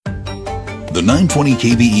The 920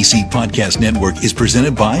 KVEC Podcast Network is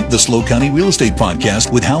presented by the SLO County Real Estate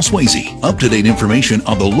Podcast with Hal Swayze. Up-to-date information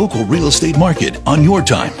on the local real estate market on your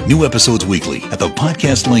time. New episodes weekly at the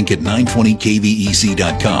podcast link at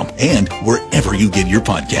 920kvec.com and wherever you get your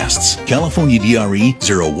podcasts. California DRE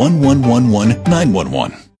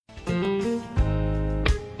 01111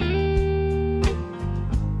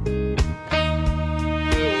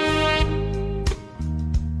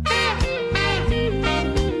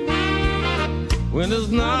 When it's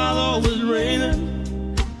not always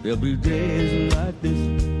raining, there'll be days like this.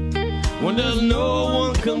 When there's no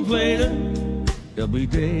one complaining, there'll be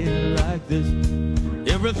days like this.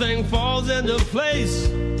 Everything falls into place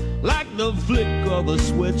like the flick of a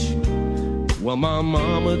switch. Well, my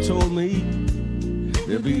mama told me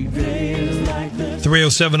there'll be days like this.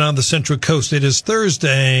 3:07 on the Central Coast. It is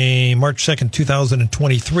Thursday, March 2nd,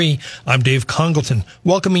 2023. I'm Dave Congleton,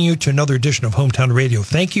 welcoming you to another edition of Hometown Radio.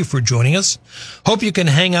 Thank you for joining us. Hope you can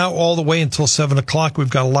hang out all the way until 7 o'clock.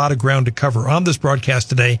 We've got a lot of ground to cover on this broadcast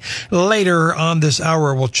today. Later on this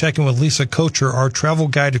hour, we'll check in with Lisa Kocher, our travel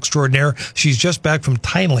guide extraordinaire. She's just back from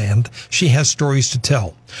Thailand. She has stories to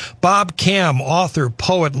tell. Bob Kam, author,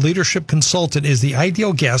 poet, leadership consultant, is the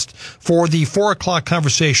ideal guest for the 4 o'clock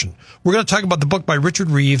conversation. We're going to talk about the book by Richard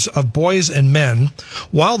Reeves of Boys and Men,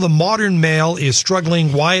 While the Modern Male is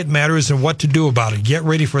Struggling, Why It Matters, and What to Do About It. Get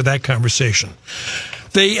ready for that conversation.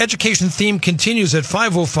 The education theme continues at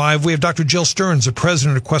 5:05. We have Dr. Jill Stearns, the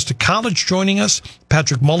president of Cuesta College, joining us.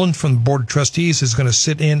 Patrick Mullen from the Board of Trustees is going to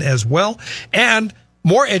sit in as well. And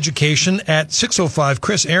more education at 6:05.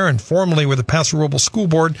 Chris Aaron, formerly with the Paso Robles School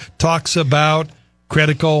Board, talks about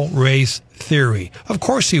critical race theory. Of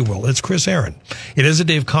course he will. It's Chris Aaron. It is a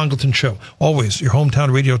Dave Congleton show. Always your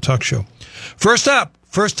hometown radio talk show. First up,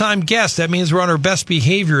 first-time guest. That means we're on our best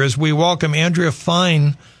behavior as we welcome Andrea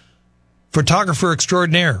Fine, photographer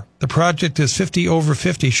extraordinaire. The project is 50 over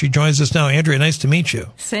 50. She joins us now. Andrea, nice to meet you.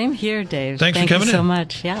 Same here, Dave. Thanks for coming in. Thank you so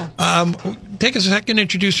much. Yeah. Take a second to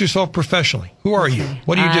introduce yourself professionally. Who are you?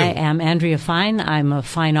 What do you do? I am Andrea Fine. I'm a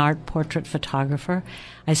fine art portrait photographer.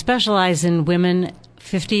 I specialize in women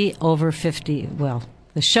 50 over 50. Well,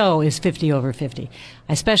 the show is 50 over 50.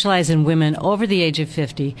 I specialize in women over the age of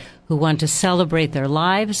 50 who want to celebrate their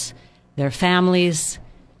lives, their families,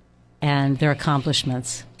 and their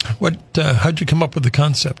accomplishments. How'd you come up with the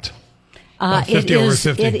concept? 50 over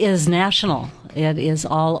 50. It is national. It is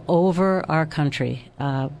all over our country.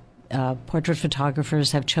 Portrait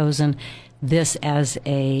photographers have chosen this as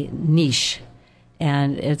a niche,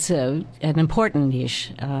 and it's an important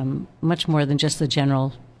niche, much more than just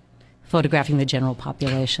photographing the general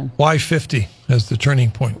population. Why 50 as the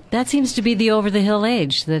turning point? That seems to be the over-the-hill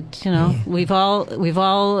age that, we've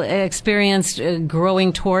all experienced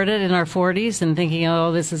growing toward it in our 40s and thinking,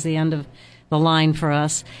 oh, this is the end of the line for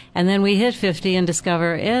us. And then we hit 50 and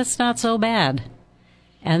discover it's not so bad.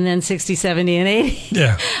 And then 60, 70, and 80.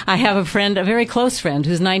 Yeah. I have a friend, a very close friend,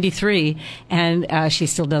 who's 93, and she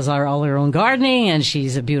still does all her own gardening, and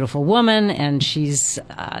she's a beautiful woman, and she's,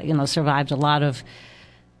 survived a lot of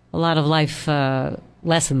life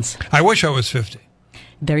lessons. I wish I was 50.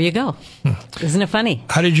 There you go. Isn't it funny?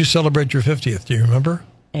 How did you celebrate your 50th? Do you remember?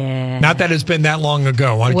 Not that it's been that long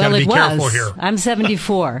ago. I gotta be careful here. I'm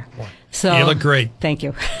 74. So you look great. Thank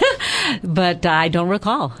you. But I don't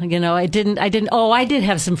recall. I didn't. Oh, I did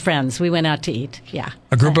have some friends. We went out to eat. Yeah.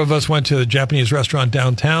 A group of us went to a Japanese restaurant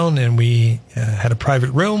downtown, and we had a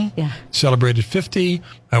private room. Yeah. Celebrated 50.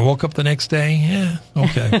 I woke up the next day. Yeah.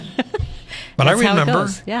 Okay. But I remember,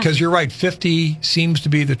 because you're right, 50 seems to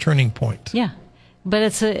be the turning point. Yeah.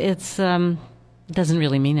 But it doesn't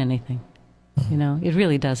really mean anything. It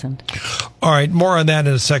really doesn't. All right, more on that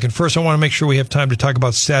in a second. First, I want to make sure we have time to talk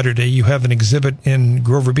about Saturday. You have an exhibit in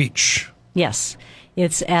Grover Beach. Yes.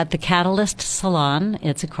 It's at the Catalyst Salon.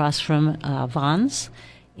 It's across from Vons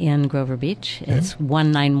in Grover Beach. Okay. It's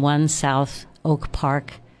 191 South Oak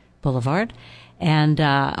Park Boulevard. And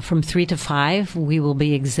from 3 to 5, we will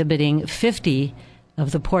be exhibiting 50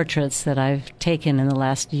 of the portraits that I've taken in the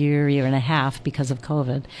last year and a half because of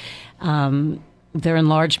COVID. They're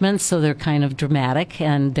enlargements, so they're kind of dramatic,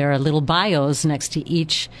 and there are little bios next to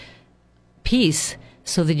each piece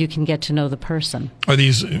so that you can get to know the person. Are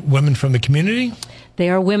these women from the community? They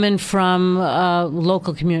are women from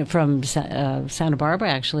local community, from Santa Barbara,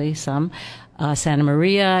 actually, some. Santa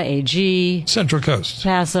Maria, AG. Central Coast.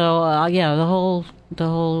 Paso, the whole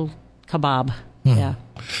kebab. Yeah.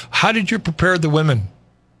 How did you prepare the women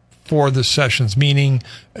for the sessions? Meaning,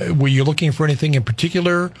 were you looking for anything in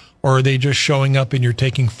particular, or are they just showing up and you're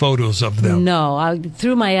taking photos of them? No,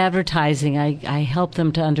 through my advertising, I help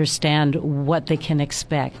them to understand what they can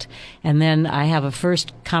expect. And then I have a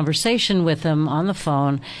first conversation with them on the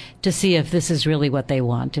phone to see if this is really what they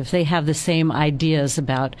want, if they have the same ideas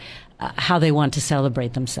about how they want to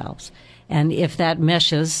celebrate themselves. And if that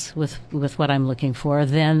meshes with what I'm looking for,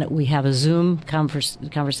 then we have a Zoom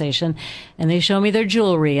conversation, and they show me their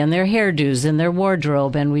jewelry and their hairdos and their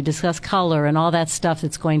wardrobe, and we discuss color and all that stuff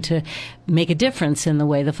that's going to make a difference in the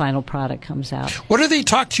way the final product comes out. What do they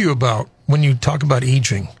talk to you about when you talk about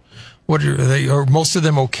aging? What are most of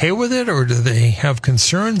them okay with it, or do they have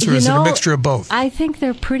concerns, or is it a mixture of both? I think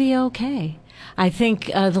they're pretty okay. I think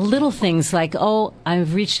the little things like,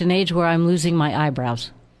 I've reached an age where I'm losing my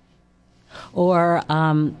eyebrows. Or,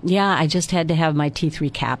 I just had to have my teeth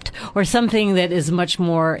recapped, or something that is much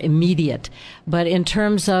more immediate. But in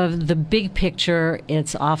terms of the big picture,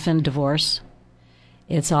 it's often divorce.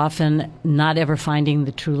 It's often not ever finding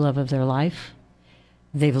the true love of their life.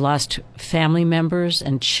 They've lost family members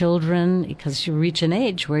and children, because you reach an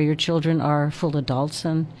age where your children are full adults,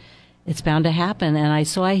 and it's bound to happen. And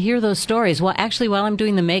so I hear those stories. Well, actually, while I'm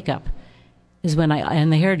doing the makeup is when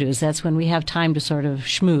and the hairdos, that's when we have time to sort of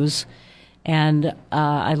schmooze. And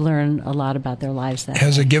I learn a lot about their lives.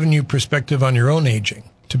 Has it given you perspective on your own aging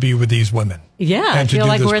to be with these women? Yeah, I feel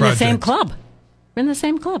like we're in the same club. We're in the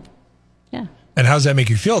same club. Yeah. And how does that make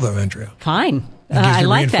you feel, though, Andrea? Fine. I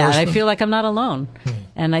like that. I feel like I'm not alone.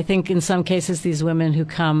 And I think in some cases these women who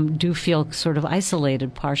come do feel sort of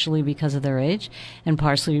isolated, partially because of their age and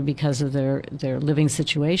partially because of their living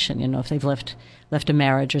situation, if they've left a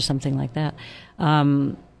marriage or something like that.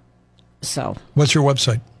 So. What's your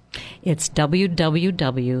website? It's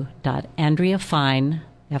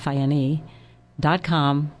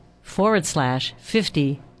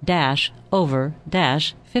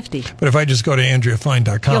www.andreafine.com/50-over-50. But if I just go to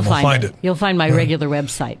AndreaFine.com, I'll find it. You'll find my regular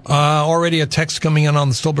website. Already a text coming in on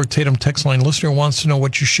the Stolberg-Tatum text line. Listener wants to know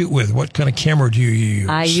what you shoot with. What kind of camera do you use?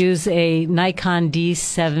 I use a Nikon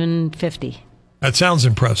D750. That sounds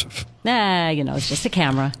impressive. It's just a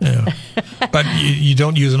camera. Yeah. But you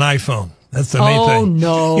don't use an iPhone. That's the main thing. Oh,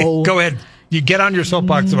 no. Go ahead. You get on your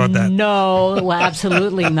soapbox about that. No, well,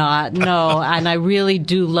 absolutely not. No, and I really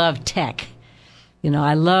do love tech.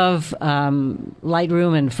 I love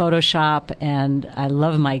Lightroom and Photoshop, and I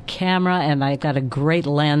love my camera, and I got a great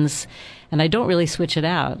lens, and I don't really switch it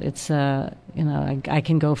out. It's, I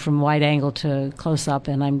can go from wide angle to close up,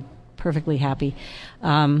 and I'm perfectly happy.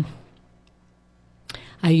 I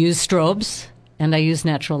use strobes, and I use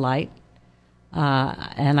natural light.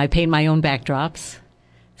 And I paint my own backdrops,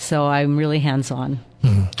 so I'm really hands-on.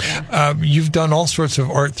 You've done all sorts of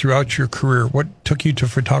art throughout your career. What took you to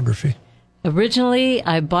photography? Originally,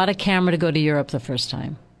 I bought a camera to go to Europe the first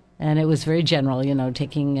time, and it was very general,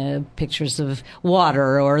 taking pictures of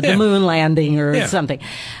water or the moon landing or something.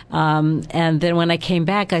 And then when I came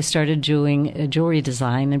back, I started doing jewelry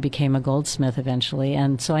design and became a goldsmith eventually,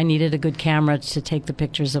 and so I needed a good camera to take the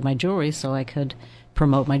pictures of my jewelry so I could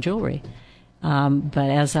promote my jewelry. But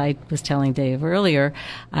as I was telling Dave earlier,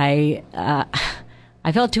 I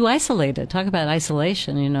felt too isolated. Talk about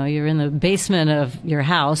isolation. You're in the basement of your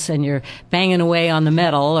house and you're banging away on the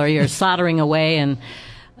metal or you're soldering away and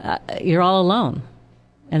you're all alone.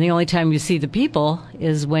 And the only time you see the people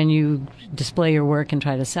is when you display your work and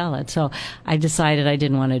try to sell it. So I decided I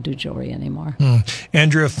didn't want to do jewelry anymore.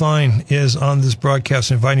 Andrea Fine is on this broadcast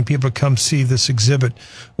inviting people to come see this exhibit.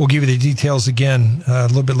 We'll give you the details again a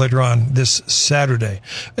little bit later on this Saturday.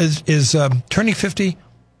 Is turning 50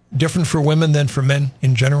 different for women than for men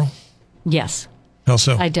in general? Yes. How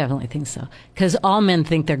so? I definitely think so. Because all men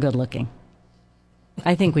think they're good looking.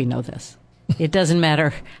 I think we know this. It doesn't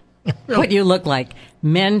matter what you look like.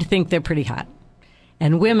 Men think they're pretty hot.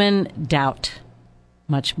 And women doubt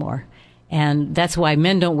much more. And that's why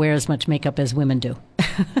men don't wear as much makeup as women do.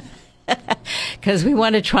 Because we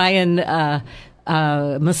want to try and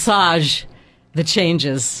massage the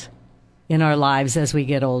changes in our lives as we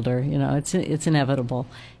get older. It's inevitable.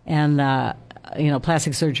 And,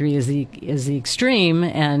 plastic surgery is the extreme,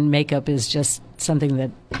 and makeup is just something that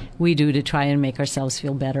we do to try and make ourselves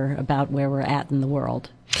feel better about where we're at in the world.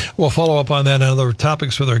 We'll follow up on that and other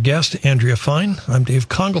topics with our guest, Andrea Fine. I'm Dave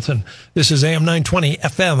Congleton. This is AM 920,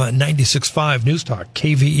 FM 96.5 News Talk,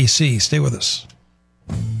 KVEC. Stay with us.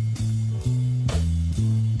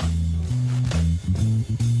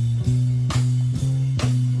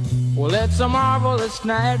 Well, it's a marvelous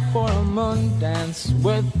night for a moon dance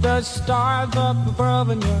with the stars up above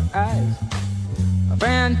in your eyes.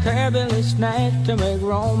 fantabulous night to make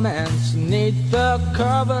romance neath the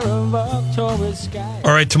cover of October sky.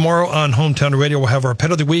 All right, tomorrow on Hometown Radio, we'll have our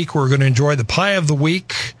Pet of the Week. We're going to enjoy the Pie of the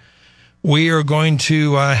Week. We are going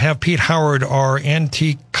to have Pete Howard, our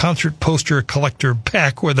antique concert poster collector,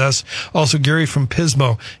 back with us. Also, Gary from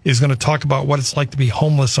Pismo is going to talk about what it's like to be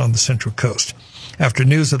homeless on the Central Coast. After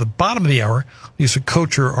news at the bottom of the hour, Lisa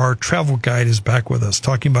Kocher, our travel guide, is back with us,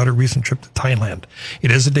 talking about her recent trip to Thailand.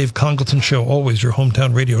 It is a Dave Congleton Show, always your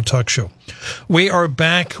hometown radio talk show. We are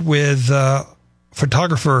back with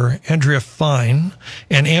photographer Andrea Fine.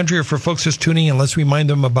 And Andrea, for folks just tuning in, let's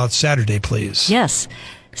remind them about Saturday, please. Yes.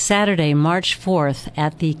 Saturday, March 4th,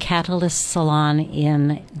 at the Catalyst Salon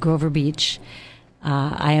in Grover Beach.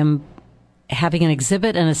 I am having an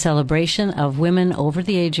exhibit and a celebration of women over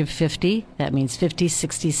the age of 50. That means 50s,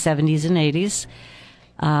 60s, 70s, and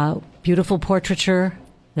 80s. Beautiful portraiture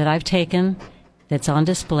that I've taken that's on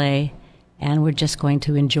display, and we're just going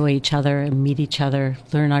to enjoy each other and meet each other,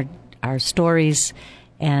 learn our stories,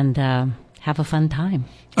 and have a fun time.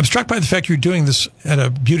 I'm struck by the fact you're doing this at a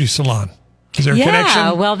beauty salon. Is there a connection?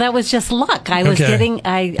 connection? Well, that was just luck. I was getting...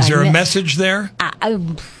 Is there a message there?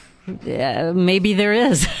 Maybe there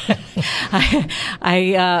is.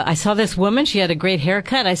 I saw this woman. She had a great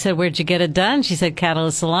haircut. I said, "Where'd you get it done?" She said,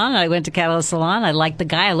 "Catalyst Salon." I went to Catalyst Salon. I liked the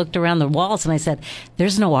guy. I looked around the walls and I said,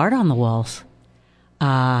 "There's no art on the walls.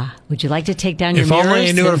 Would you like to take down your mirrors?" If only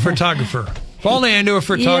I knew a photographer. If only I knew a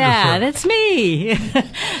photographer. Yeah, that's me.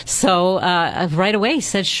 So right away he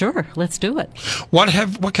said, "Sure, let's do it."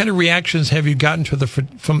 What kind of reactions have you gotten to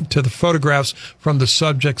the photographs from the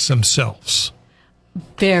subjects themselves?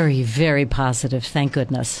 Very, very positive. Thank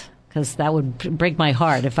goodness, because that would break my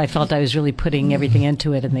heart if I felt I was really putting everything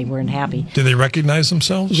into it and they weren't happy. Do they recognize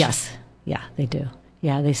themselves? Yes. Yeah, they do.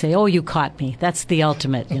 Yeah, they say, "Oh, you caught me." That's the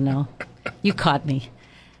ultimate, You caught me.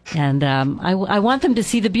 And I want them to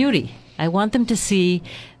see the beauty. I want them to see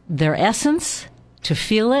their essence, to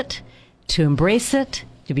feel it, to embrace it,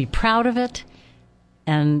 to be proud of it,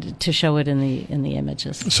 and to show it in the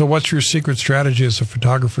images. So what's your secret strategy as a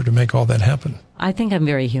photographer to make all that happen? I think I'm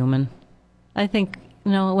very human. I think,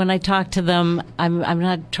 when I talk to them, I'm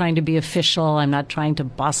not trying to be official. I'm not trying to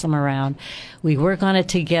boss them around. We work on it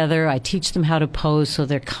together. I teach them how to pose so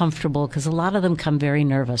they're comfortable, because a lot of them come very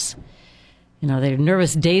nervous. They're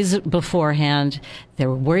nervous days beforehand.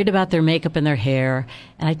 They're worried about their makeup and their hair,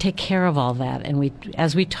 and I take care of all that. And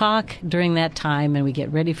as we talk during that time and we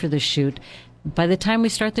get ready for the shoot, by the time we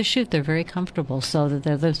start the shoot, they're very comfortable, so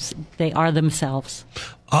that they are themselves.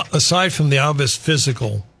 Aside from the obvious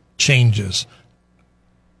physical changes,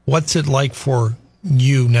 what's it like for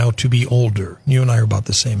you now to be older? You and I are about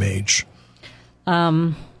the same age.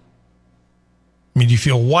 Do you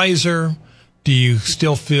feel wiser? Do you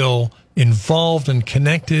still feel involved and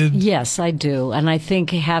connected? Yes, I do. And I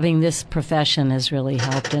think having this profession has really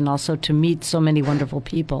helped, and also to meet so many wonderful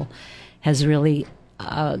people has really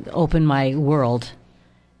opened my world.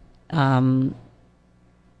 I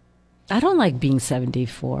don't like being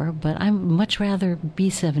 74, but I'd much rather be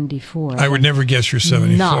 74. I would never guess you're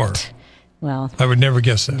 74. Not. Well, I would never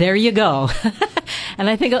guess that. There you go. And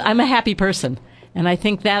I think I'm a happy person. And I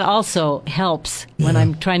think that also helps when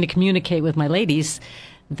I'm trying to communicate with my ladies,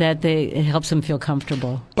 that it helps them feel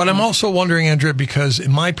comfortable. But I'm also wondering, Andrea, because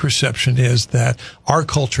my perception is that our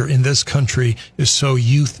culture in this country is so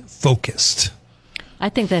youth-focused. I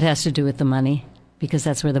think that has to do with the money, because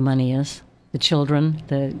that's where the money is. The children,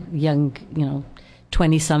 the young,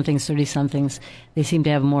 20-somethings, 30-somethings, they seem to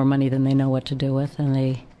have more money than they know what to do with,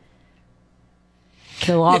 and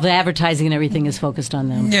so all the advertising and everything is focused on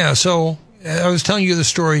them. Yeah, so I was telling you the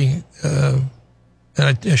story, and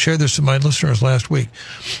I shared this with my listeners last week.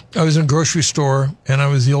 I was in a grocery store, and I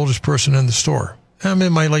was the oldest person in the store. I'm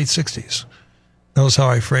in my late 60s. That was how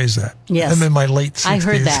I phrased that. Yes. I'm in my late 60s. I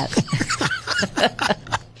heard that.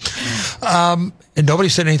 And nobody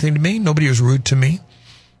said anything to me. Nobody was rude to me.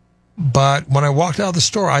 But when I walked out of the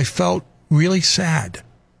store, I felt really sad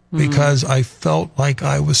because I felt like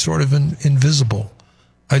I was sort of invisible.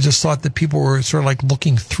 I just thought that people were sort of like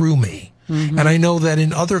looking through me. Mm-hmm. And I know that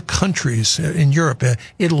in other countries, in Europe,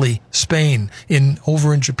 Italy, Spain,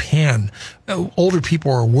 over in Japan, older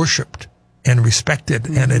people are worshipped and respected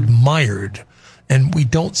and admired. And we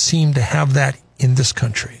don't seem to have that in this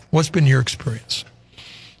country. What's been your experience?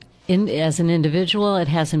 As an individual, it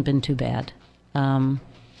hasn't been too bad.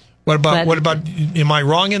 What about, am I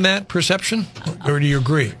wrong in that perception? Or do you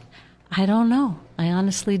agree? I don't know. I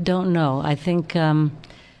honestly don't know. I think from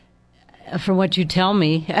what you tell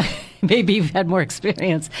me, maybe you've had more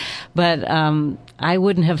experience, but I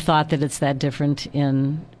wouldn't have thought that it's that different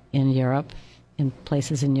in Europe, in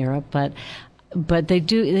places in Europe. But but they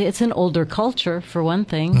do. It's an older culture, for one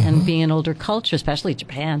thing, and being an older culture, especially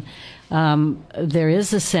Japan, there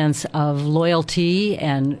is a sense of loyalty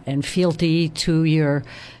and fealty to your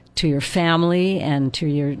family and to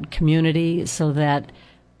your community, so that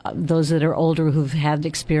those that are older who've had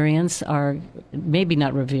experience are maybe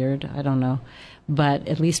not revered, I don't know, but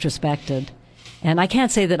at least respected. And I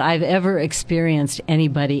can't say that I've ever experienced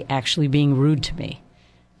anybody actually being rude to me.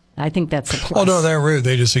 I think that's a plus. Oh, no, they're rude.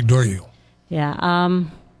 They just ignore you. Yeah.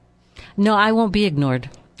 No, I won't be ignored.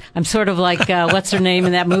 I'm sort of like, what's her name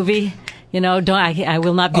in that movie? You know, I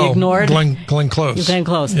will not be ignored. Glenn Close. Glenn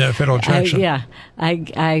Close. Yeah, Fatal Attraction.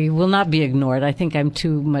 I will not be ignored. I think I'm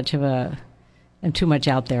too much out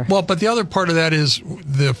there. Well, but the other part of that is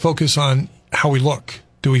the focus on how we look.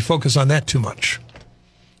 Do we focus on that too much?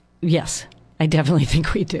 Yes, I definitely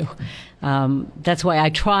think we do. That's why I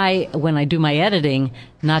try, when I do my editing,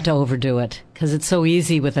 not to overdo it, because it's so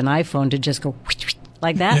easy with an iPhone to just go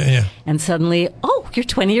like that, and suddenly, oh, you're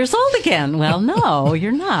 20 years old again. Well, no,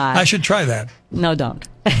 you're not. I should try that. No, don't.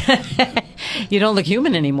 You don't look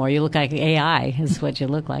human anymore. You look like AI is what you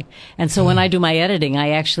look like. And so when I do my editing,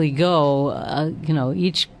 I actually go,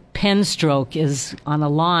 each pen stroke is on a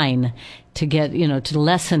line to get, to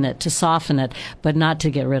lessen it, to soften it, but not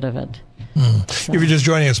to get rid of it. So. If you're just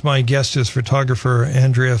joining us, my guest is photographer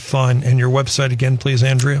Andrea Fine. And your website again, please,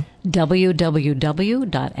 Andrea?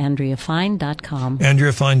 www.andreafine.com.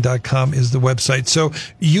 AndreaFine.com is the website. So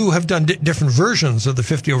you have done different versions of the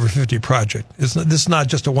 50 over 50 project. This is not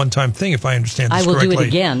just a one-time thing, if I understand this correctly. I will do it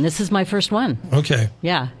again. This is my first one. Okay.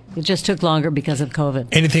 Yeah. It just took longer because of COVID.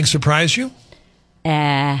 Anything surprise you?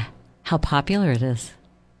 How popular it is.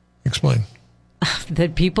 Explain.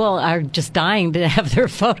 That people are just dying to have their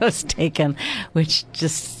photos taken, which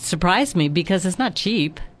just surprised me because it's not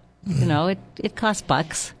cheap. It costs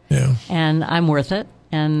bucks. Yeah. And I'm worth it.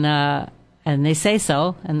 And they say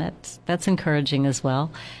so, and that's encouraging as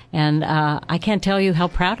well. And I can't tell you how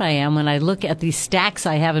proud I am when I look at these stacks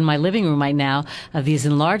I have in my living room right now of these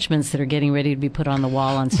enlargements that are getting ready to be put on the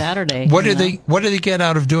wall on Saturday. What do they get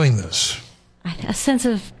out of doing this? A sense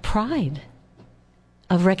of pride.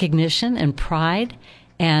 Of recognition and pride,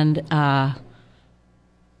 and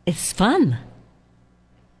it's fun.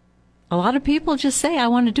 A lot of people just say, I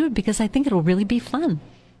want to do it because I think it'll really be fun.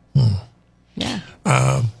 Yeah.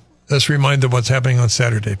 Let's remind them what's happening on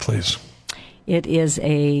Saturday, please. It is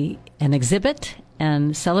an exhibit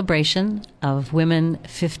and celebration of women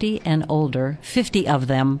 50 and older, 50 of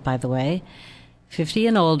them, by the way, 50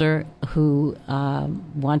 and older who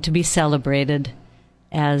want to be celebrated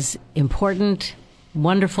as important,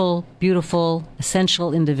 wonderful, beautiful,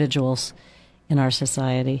 essential individuals in our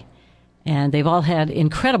society. And they've all had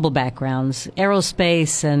incredible backgrounds,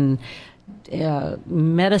 aerospace and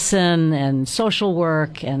medicine and social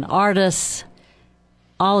work and artists,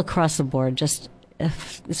 all across the board. Just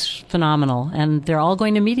it's phenomenal. And they're all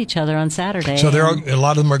going to meet each other on Saturday. So a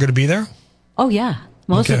lot of them are going to be there? Oh, yeah.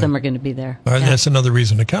 Most of them are going to be there. All right, that's another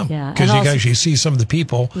reason to come. Yeah. Because you can actually see some of the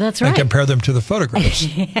people and compare them to the photographs.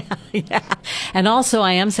 Yeah. And also,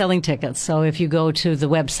 I am selling tickets. So if you go to the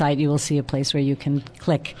website, you will see a place where you can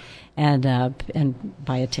click and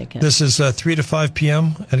buy a ticket. This is 3 to 5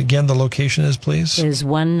 p.m. And again, the location is, please? It is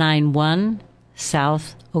 191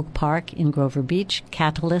 South Oak Park in Grover Beach,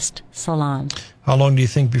 Catalyst Salon. How long do you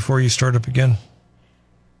think before you start up again?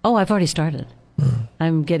 Oh, I've already started.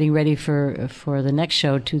 I'm getting ready for the next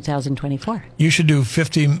show, 2024. You should do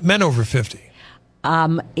 50 men over 50.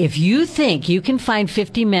 If you think you can find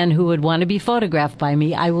 50 men who would want to be photographed by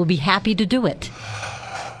me, I will be happy to do it.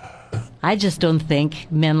 I just don't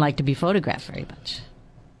think men like to be photographed very much.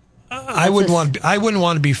 I wouldn't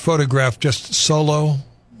want to be photographed just solo,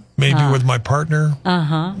 maybe with my partner.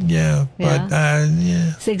 Yeah, but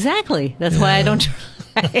yeah. Exactly. That's why I don't.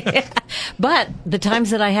 But the times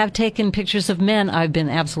that I have taken pictures of men, I've been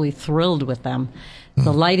absolutely thrilled with them.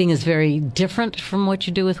 The lighting is very different from what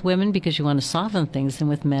you do with women because you want to soften things. And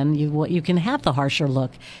with men, you can have the harsher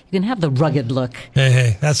look. You can have the rugged look.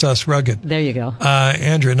 Hey, that's us, rugged. There you go.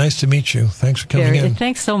 Andrea, nice to meet you. Thanks for coming in.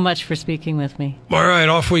 Thanks so much for speaking with me. All right,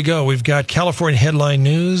 off we go. We've got California Headline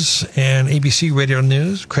News and ABC Radio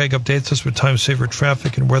News. Craig updates us with time-saver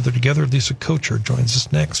traffic and weather together. Lisa Kocher joins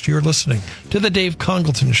us next. You're listening to The Dave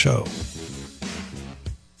Congleton Show.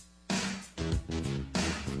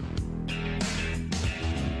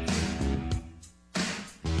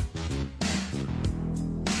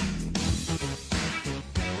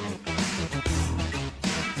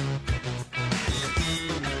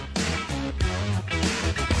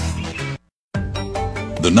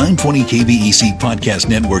 The 920 KVEC Podcast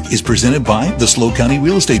Network is presented by the SLO County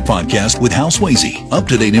Real Estate Podcast with Hal Swayze.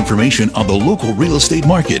 Up-to-date information on the local real estate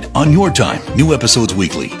market on your time. New episodes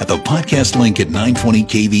weekly at the podcast link at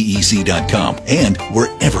 920kvec.com and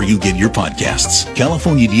wherever you get your podcasts.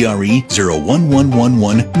 California DRE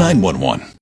 01111 911.